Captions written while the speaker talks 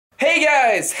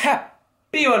guys, happy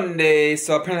Monday.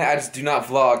 So apparently I just do not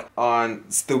vlog on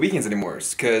the weekends anymore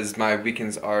because my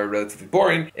weekends are relatively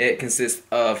boring. It consists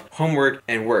of homework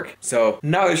and work. So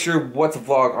not really sure what to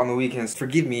vlog on the weekends.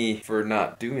 Forgive me for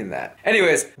not doing that.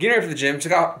 Anyways, getting ready for the gym.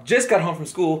 Just got home from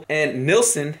school and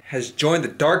Nilson has joined the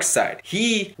dark side.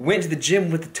 He went to the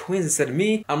gym with the twins instead of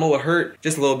me. I'm a little hurt,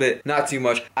 just a little bit, not too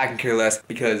much. I can care less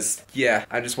because yeah,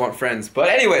 I just want friends. But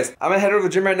anyways, I'm gonna head over to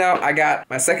the gym right now. I got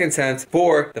my second attempt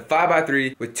for the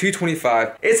 5x3 with 225.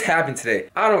 It's happening today.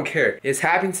 I don't care. It's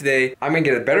happening today. I'm gonna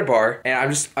get a better bar and I'm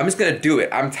just gonna do it.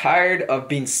 I'm tired of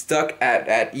being stuck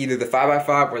at either the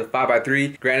 5x5 or the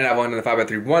 5x3. Granted, I've only done the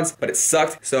 5x3 once, but it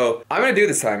sucked. So I'm gonna do it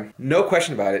this time. No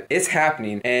question about it. It's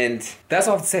happening, and that's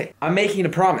all I have to say. I'm making a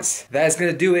promise that it's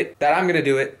gonna do it, that I'm gonna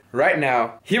do it right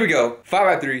now. Here we go.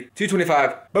 5x3,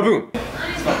 225, ba-boom. Dude,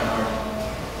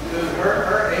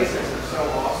 her Asics are so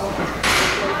awesome.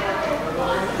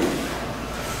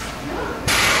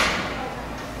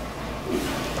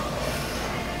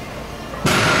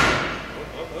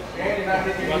 And you're not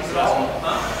hitting your knees at all.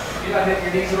 Huh? You're not hitting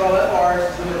your knees at all. That bar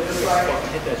is doing it just like.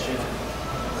 Hit that shit.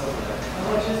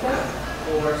 How much is that?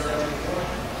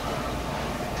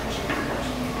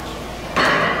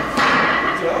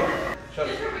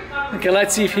 474. Okay,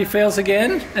 let's see if he fails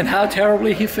again and how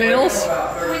terribly he fails.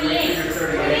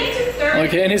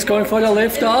 Okay, and he's going for the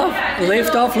lift off.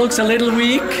 Lift off looks a little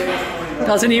weak.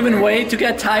 Doesn't even wait to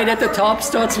get tight at the top,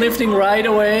 starts lifting right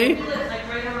away.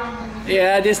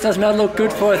 Yeah, this does not look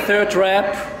good for a third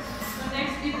rep.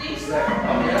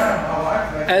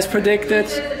 As predicted,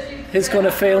 he's gonna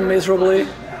fail miserably.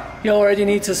 He already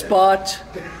needs a spot.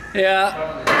 Yeah.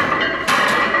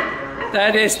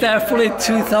 That is definitely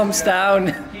 2 thumbs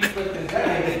down.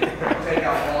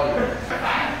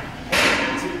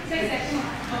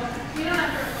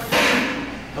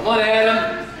 Come on,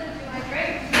 Adam.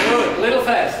 Good. Little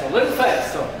faster, little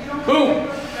faster. Boom.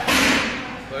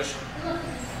 Push.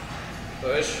 Push.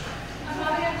 Push.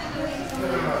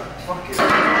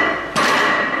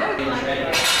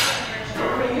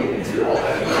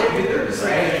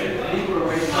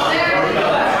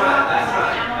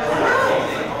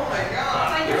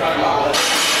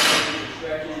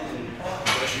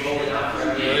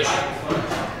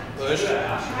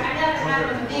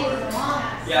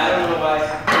 Yeah, I don't know why.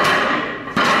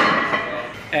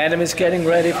 Adam is getting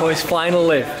ready for his final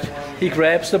lift. He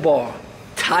grabs the bar.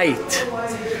 Tight.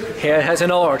 Here has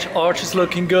an arch. Arch is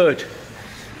looking good.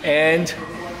 And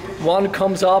one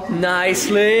comes up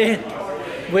nicely.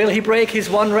 Will he break his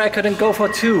 1 record and go for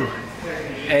 2?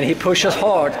 And he pushes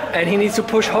hard. And he needs to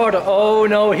push harder. Oh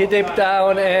no, he dipped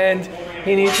down and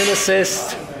he needs an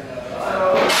assist.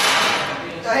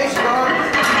 Thanks, Ron.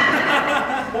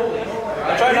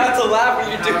 I try not to laugh when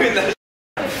you're doing that.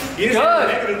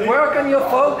 Good. Work on your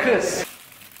focus.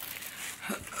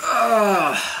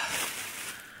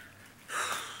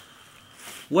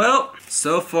 Well,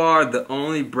 so far the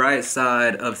only bright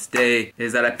side of today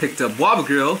is that I picked up Wobble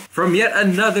Grill from yet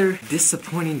another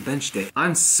disappointing bench day.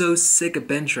 I'm so sick of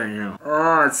bench right now.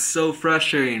 Oh, it's so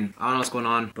frustrating. I don't know what's going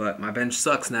on, but my bench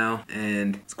sucks now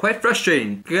and it's quite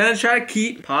frustrating. Gonna try to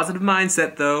keep positive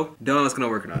mindset though. Don't know if it's gonna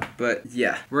work or not. But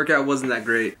yeah, workout wasn't that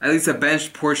great. At least the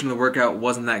bench portion of the workout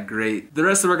wasn't that great. The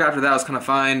rest of the workout after that was kind of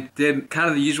fine. Did kind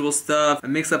of the usual stuff. I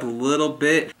mixed up a little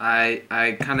bit. I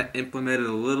kind of implemented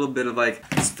a little bit of like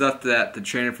stuff that the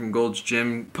trainer from Gold's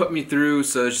Gym put me through,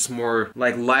 so it's just more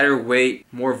like lighter weight,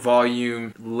 more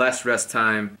volume, less rest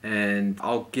time, and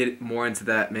I'll get more into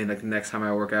that maybe like the next time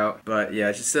I work out. But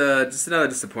yeah, just another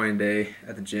disappointing day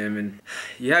at the gym, and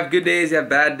you have good days, you have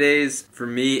bad days. For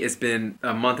me, it's been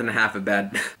a month and a half of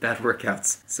bad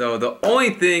workouts. So the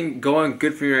only thing going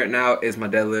good for me right now is my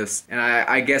deadlifts, and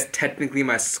I guess technically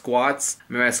my squats.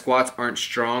 I mean, my squats aren't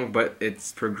strong, but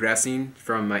it's progressing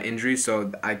from my injury,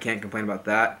 so I can't complain about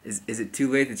that. Is it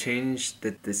too late to change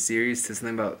the series to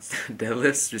something about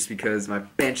deadlifts just because my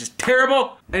bench is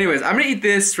terrible? Anyways, I'm gonna eat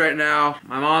this right now.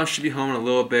 My mom should be home in a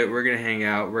little bit. We're gonna hang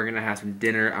out. We're gonna have some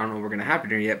dinner. I don't know if we're gonna have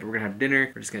dinner yet, but we're gonna have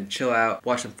dinner. We're just gonna chill out,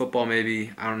 watch some football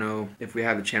maybe. I don't know if we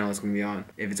have the channel it's gonna be on.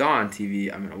 If it's on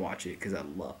TV, I'm gonna watch it because I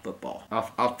love football.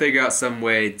 I'll figure out some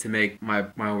way to make my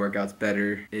workouts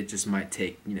better. It just might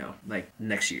take, you know, like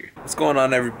next year. What's going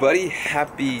on, everybody?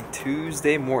 Happy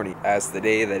Tuesday morning. As the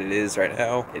day that it is right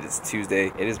now, it is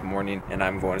Tuesday, it is morning, and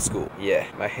I'm going to school. Yeah,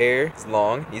 my hair is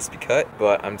long, needs to be cut,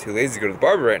 but I'm too lazy to go to the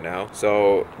barber right now.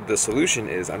 So the solution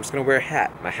is I'm just gonna wear a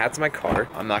hat. My hat's in my car.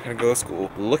 I'm not gonna go to school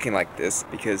looking like this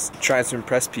because trying to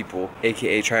impress people,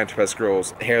 aka trying to impress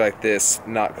girls, hair like this,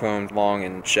 not combed, long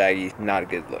and shaggy, not a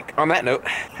good look. On that note,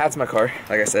 hat's in my car,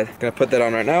 like I said. Gonna put that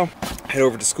on right now. head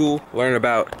over to school, learn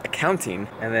about accounting,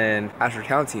 and then after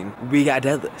accounting, we got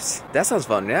deadlifts. That sounds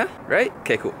fun, yeah? Right?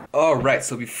 Okay, cool. All right,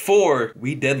 so before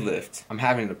we deadlift, I'm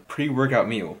having a pre-workout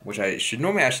meal, which I should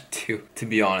normally do, to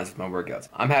be honest, with my workouts.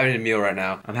 I'm having a meal right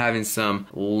now. I'm having some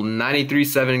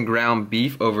 93.7 ground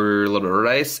beef over a little bit of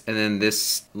rice, and then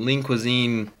this Lean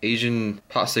Cuisine Asian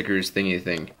pot stickers thingy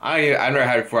thing. I've never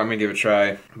had it before. I'm gonna give it a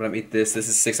try, but I'm gonna eat this. This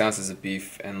is 6 ounces of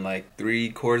beef and like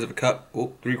 3/4 of a cup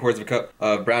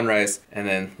of brown rice, and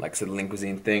then like I said, the Lean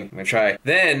Cuisine thing. I'm gonna try.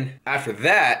 Then after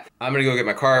that, I'm gonna go get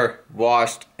my car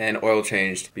washed and oil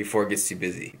changed before it gets too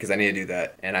busy, because I need to do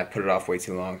that, and I put it off way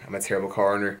too long. I'm a terrible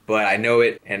car owner, but I know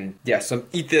it, and yeah, so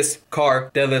eat this, car,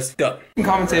 deadlifts, done. You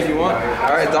can commentate if you want.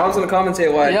 All right, Dom's gonna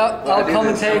commentate why. Yeah, I'll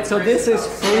commentate. So this is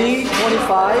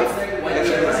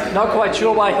 325. Not quite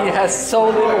sure why he has so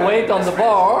little weight on the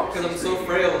bar. Because I'm so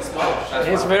frail and small.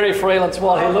 He's very frail and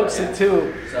small. He looks it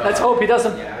too. Let's hope he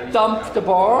doesn't dump the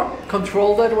bar.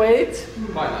 Control that weight.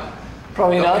 Why not?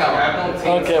 Probably not.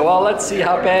 Okay, well, let's see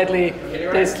how badly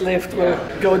this lift will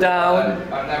go down.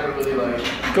 I've never really like.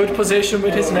 Good position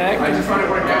with his neck. I just find it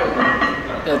work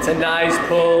out. That's a nice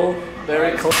pull.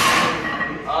 Very clean.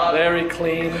 Very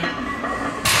clean.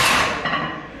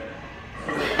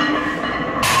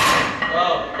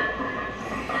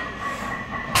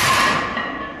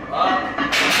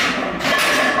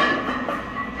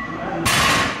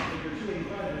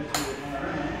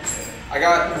 I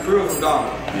got approval from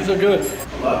Dom. These are good.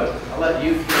 Love it. I'll let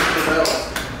you get the bells.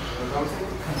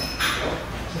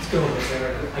 Let's go.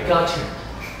 I got you.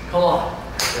 Come on.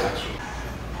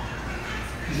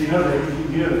 You know that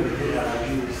you get out of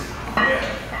juice.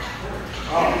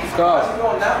 Let's go. How's it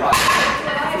going that much?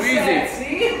 Too easy.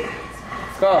 See?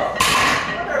 Let's go. I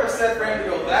never said for him to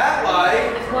go that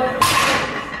light.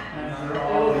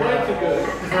 Oh, way too good.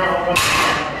 I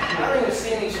don't even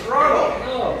see any struggle.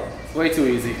 No. Way too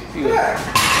easy. Yeah.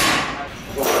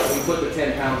 Well, when you put the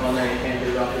 10 pounds on there, you can't get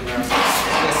it off the ground.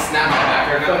 Just snap my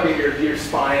back right now. Fucking your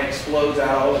spine explodes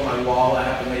out all over my wall. I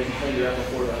have to make you clean it up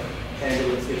before the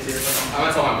ambulance gets here. I'm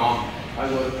gonna tell my mom. I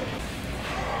would.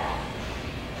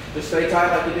 Just stay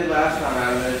tight like you did last time,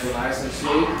 Adam. There's nice and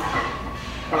smooth.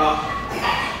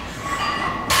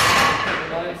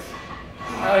 Nice.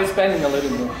 Now he's bending a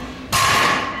little more.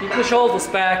 Keep the shoulders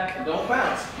back. Don't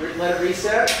bounce. Let it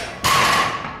reset.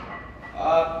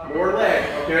 More leg,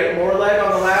 okay? More leg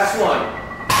on the last one.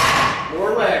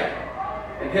 More leg.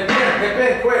 And hip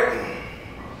in, quick.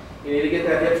 You need to get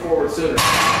that hip forward sooner,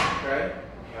 okay?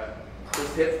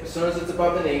 Just hip, as soon as it's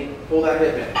above the knee, pull that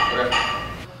hip in. Okay?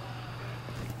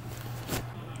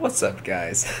 What's up,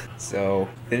 guys? So,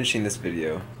 finishing this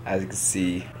video, as you can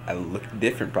see, I look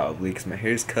different probably because my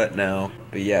hair's cut now.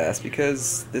 But yeah, that's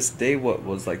because this day, what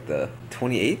was like the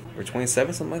 28th or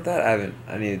 27th, something like that.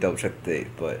 I need to double check the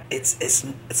date, but it's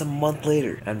a month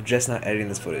later. I'm just not editing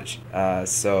this footage.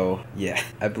 So yeah,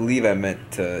 I believe I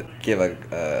meant to give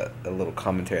a little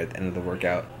commentary at the end of the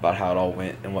workout about how it all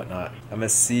went and whatnot. I'm gonna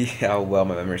see how well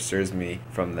my memory serves me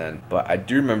from then. But I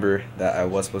do remember that I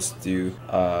was supposed to do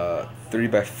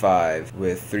 3x5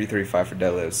 with 335 for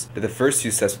deadlifts. Did the first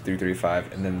 2 sets with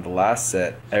 335, and then the last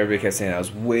set, everybody kept saying I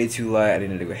was way too light. I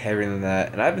needed to go heavier than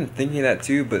that, and I've been thinking that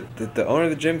too. But the owner of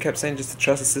the gym kept saying just to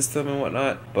trust the system and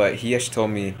whatnot. But he actually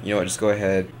told me, you know what, just go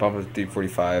ahead, bump it to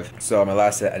 345. So on my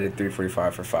last set, I did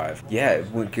 345 for 5. Yeah, it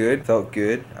went good, felt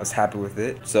good. I was happy with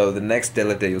it. So the next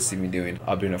deadlift day you'll see me doing,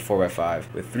 I'll be doing a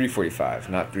 4x5 with 345,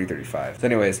 not 335. So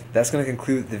anyways, that's gonna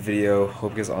conclude the video.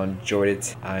 Hope you guys all enjoyed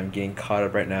it. I'm getting caught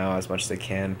up right now as much as I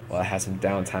can while I have some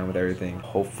downtime with everything.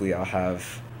 Hopefully I'll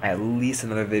have at least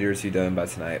another video or 2 done by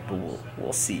tonight, but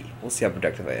we'll see. We'll see how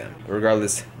productive I am. But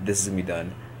regardless, this is gonna be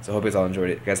done. So I hope you guys all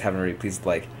enjoyed it. If you guys haven't already, please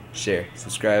like, share,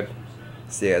 subscribe.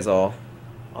 See you guys all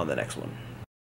on the next one.